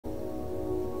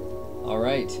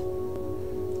Alright.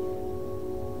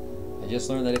 I just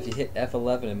learned that if you hit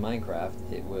F11 in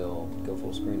Minecraft, it will go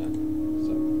full screen on you.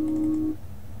 So.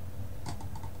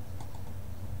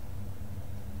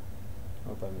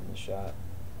 Hope I'm in the shot.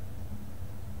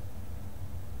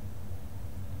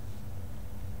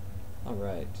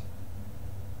 Alright.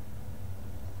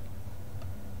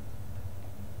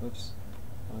 Oops.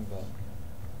 Wrong button.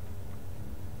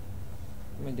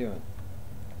 What am I doing?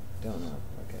 Don't know.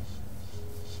 Okay.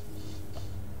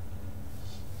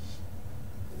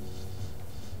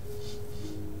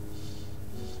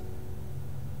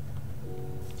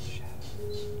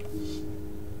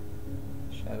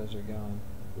 Shadows are gone.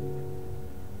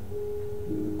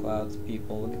 The clouds,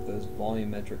 people, look at those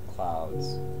volumetric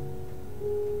clouds.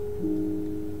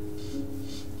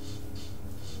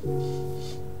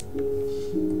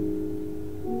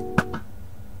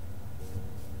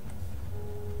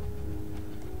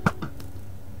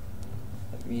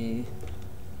 Let me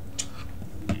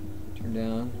turn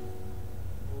down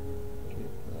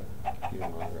the computer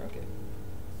monitor. Okay.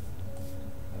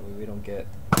 That way we don't get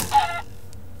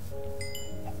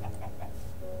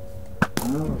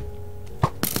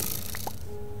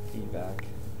feedback.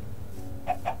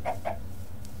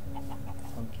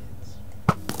 Pumpkins.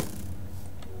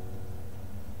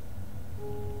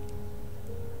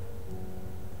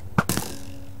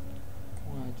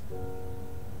 What?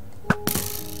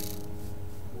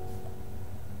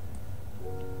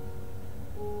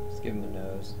 Just give him a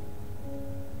nose.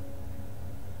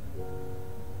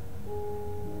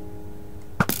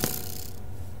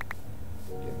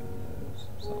 Give him a nose.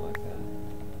 Something like that.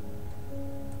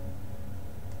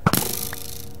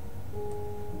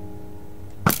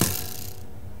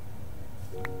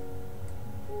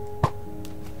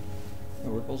 No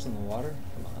ripples in the water?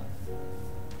 Come on.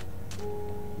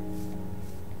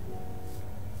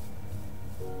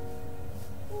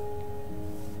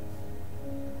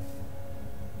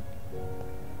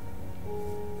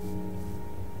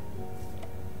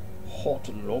 Hot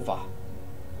lava.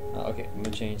 Okay, I'm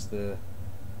gonna change the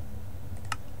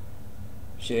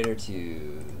shader to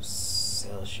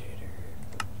cell shader.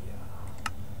 Yeah.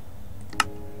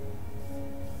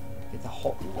 Get the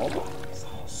hot lava. It's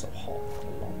so hot. The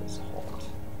lava's hot.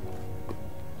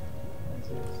 That's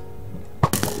it.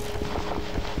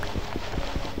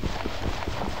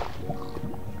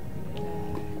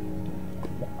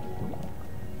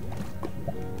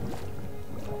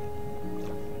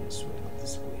 Swim with the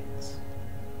squids.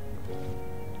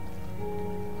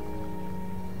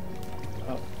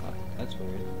 Oh, that's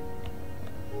weird.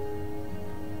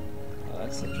 Oh,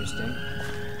 that's interesting.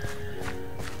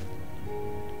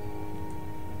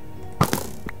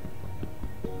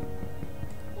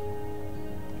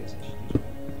 Guess I should use my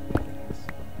pickaxe.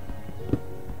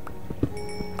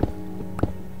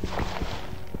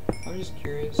 I'm just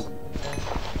curious.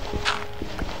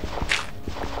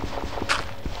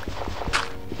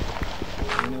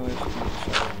 I know I should use a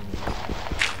shovel.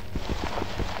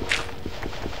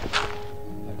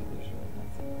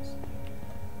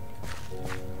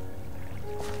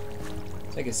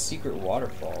 It's like a secret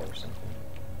waterfall or something.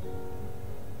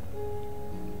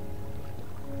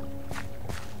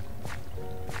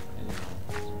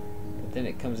 But then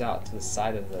it comes out to the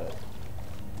side of the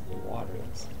water.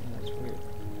 That's weird.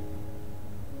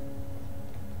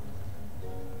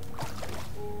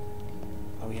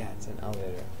 Oh yeah, it's an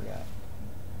elevator. I forgot.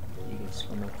 You can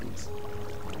swim up these.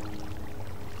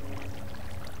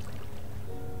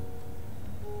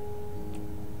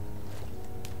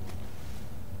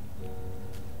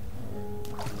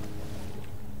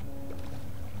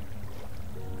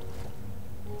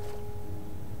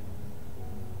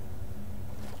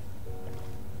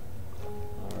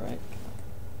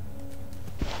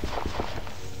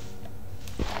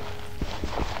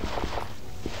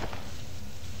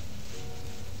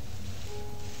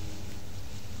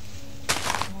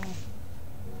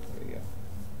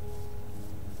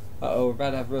 Uh-oh, we're about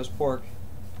to have roast pork.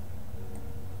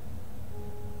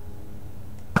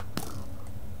 Can't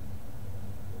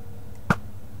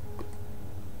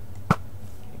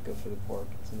go for the pork.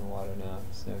 It's in the water now.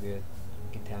 It's no good.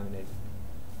 Contaminated.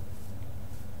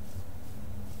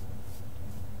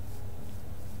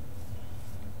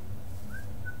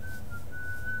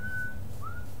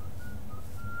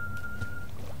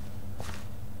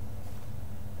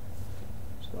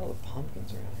 There's all the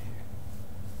pumpkins around here.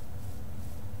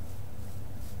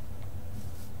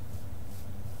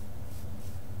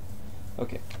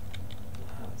 Okay,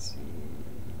 let's see,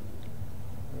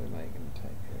 what am I going to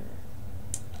type here?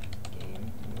 Game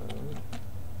mode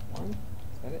 1, is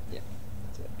that it? Yeah.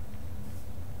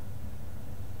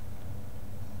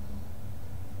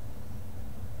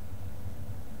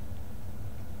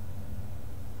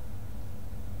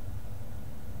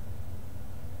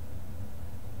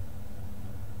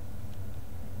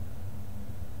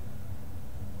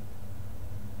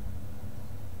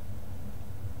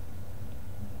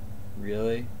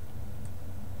 Really?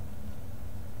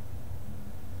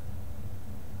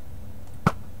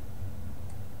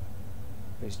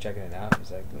 He's checking it out.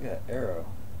 He's like, look at that arrow.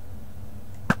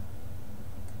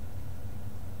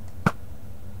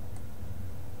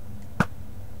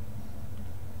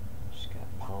 Just got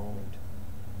pwned.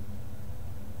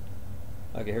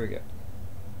 Okay, here we go.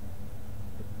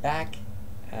 We're back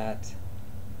at...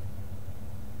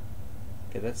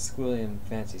 Okay, that's Squilly and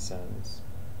Fancy Sons.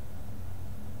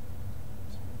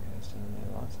 Some guys down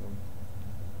there, lots of them.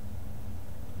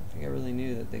 I don't think I really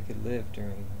knew that they could live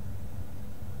during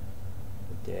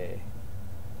the day.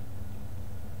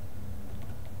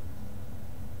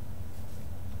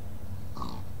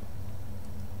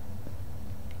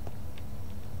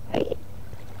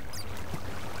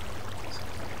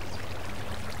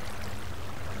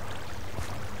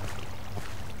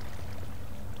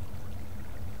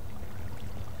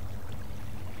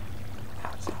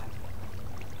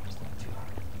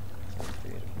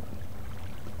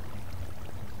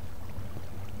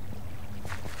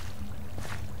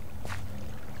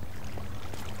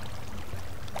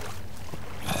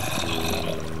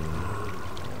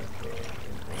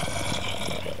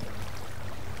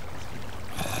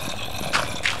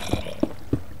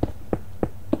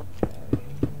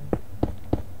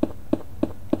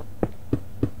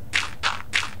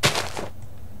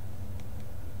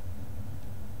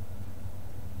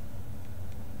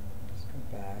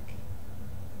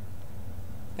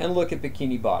 And look at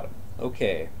Bikini Bottom.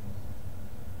 Okay.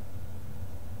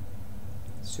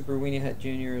 Super Weenie Hut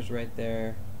Jr. is right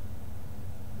there.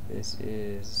 This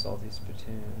is Salty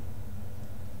Spittoon.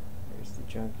 There's the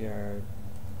junkyard.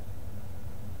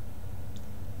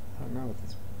 I don't remember what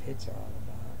these pits are all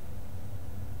about.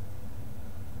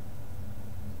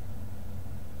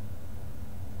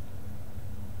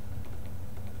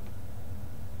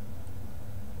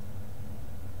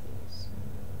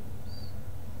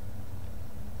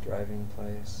 Driving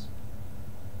place.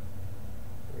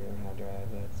 We don't know how to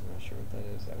drive that, so I'm not sure what that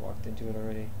is. I walked into it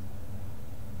already.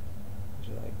 These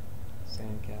are like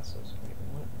sand castles. Wait,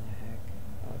 what in the heck?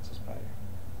 Oh, it's a spider.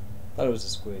 Thought it was a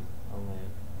squid on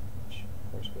land, which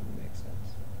of course wouldn't make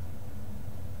sense.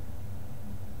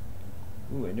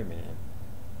 Ooh, Enderman.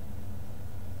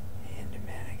 Hey,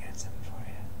 Enderman, I got something for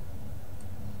you.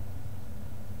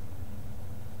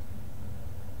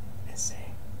 Essay.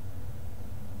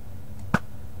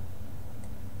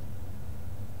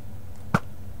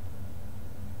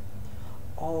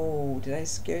 Oh, did I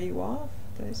scare you off?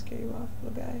 Did I scare you off,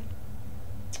 little guy?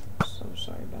 I'm so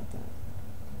sorry about that.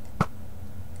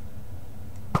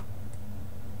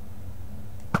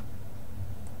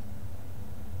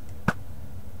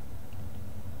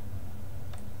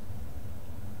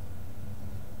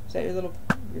 Is that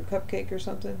your cupcake or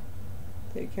something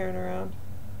that you're carrying around?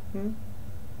 Hmm?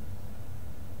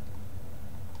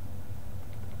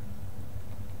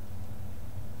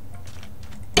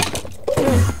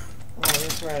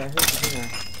 That's right, I heard you being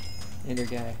a Ender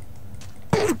guy.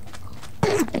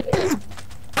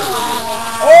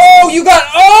 Oh, you got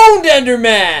owned,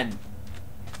 Enderman!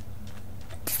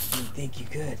 Didn't think you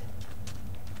could.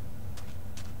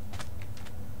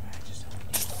 I just owned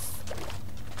you.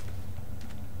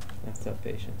 That's tough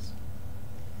patience.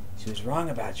 She was wrong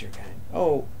about your kind.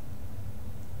 Oh,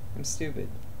 I'm stupid.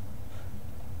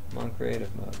 I'm on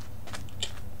creative mode.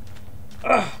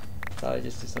 Ugh! Thought I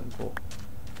just did something cool.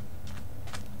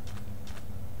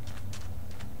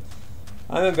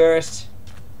 I'm embarrassed.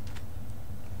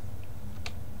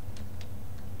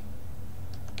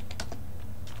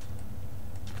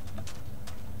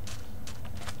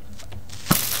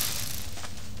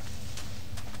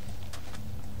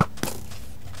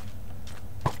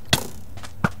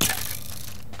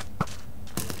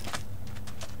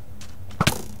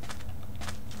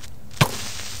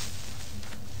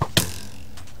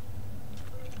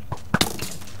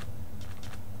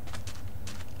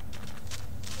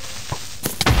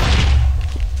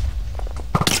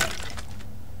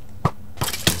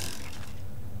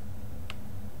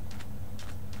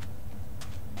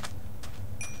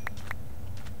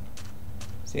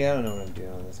 See, I don't know what I'm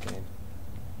doing on this game.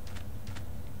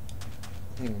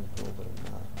 I think I'm cool, but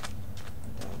I'm not.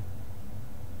 I'm dumb.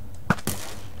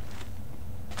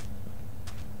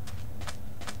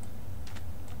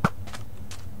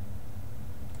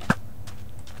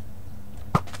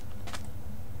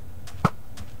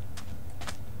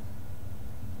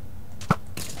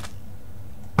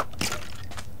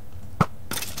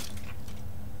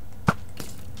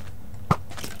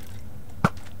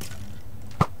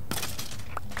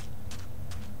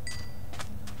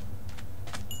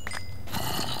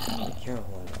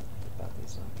 Careful,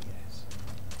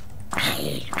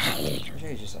 wish I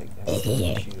could just like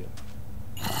shoot him.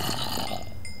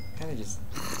 Kind of just.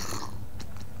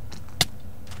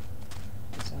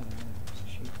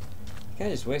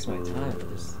 Kind of just waste my time and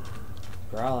just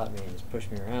growl at me and just push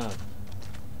me around.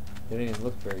 They don't even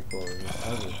look very cool. They're just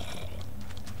ugly.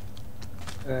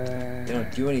 They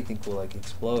don't do anything cool like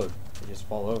explode. They just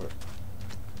fall over.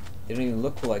 They don't even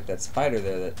look cool like that spider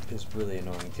there that is really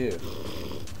annoying too.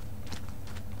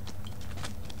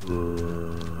 I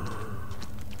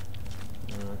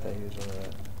thought he was one of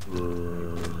that.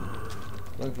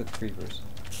 Look for the creepers.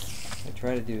 What I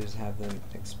try to do is have them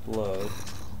explode.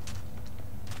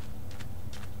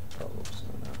 Oh, whoops,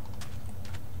 oh no.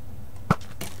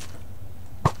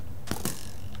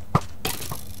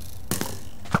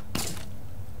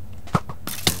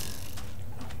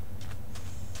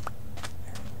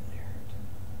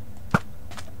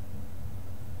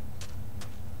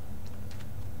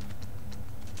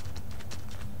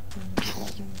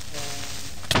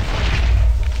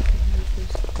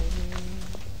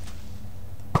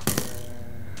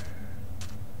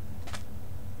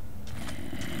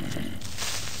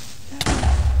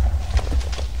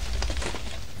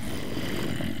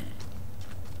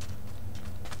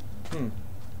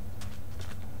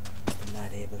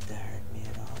 Not able to hurt me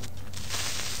at all.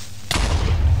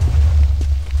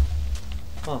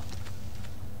 Huh.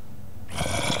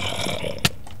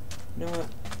 You know what?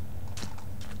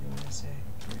 You know what I say?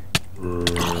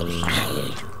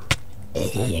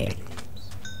 Come here.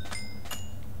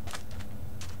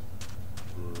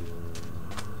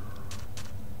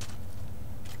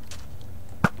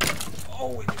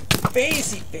 Oh,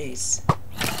 facey face!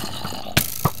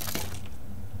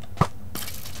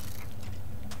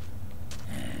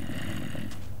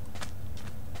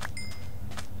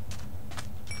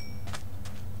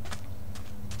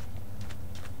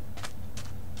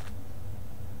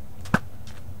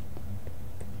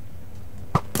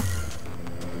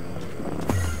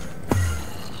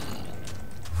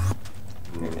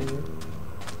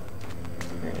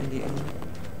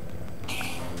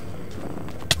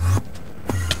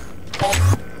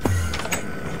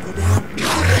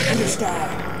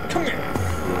 Come here.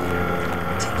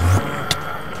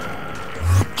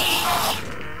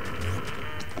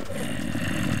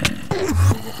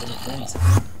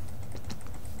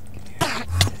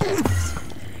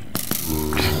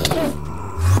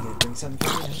 Bring some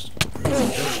food.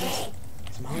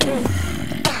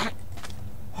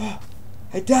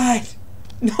 I died.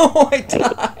 No, I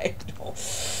died. No.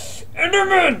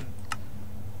 Enderman.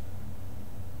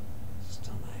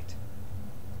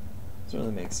 Doesn't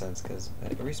really make sense because I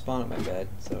respawn at my bed,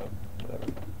 so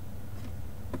whatever.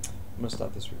 I'm gonna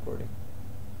stop this recording.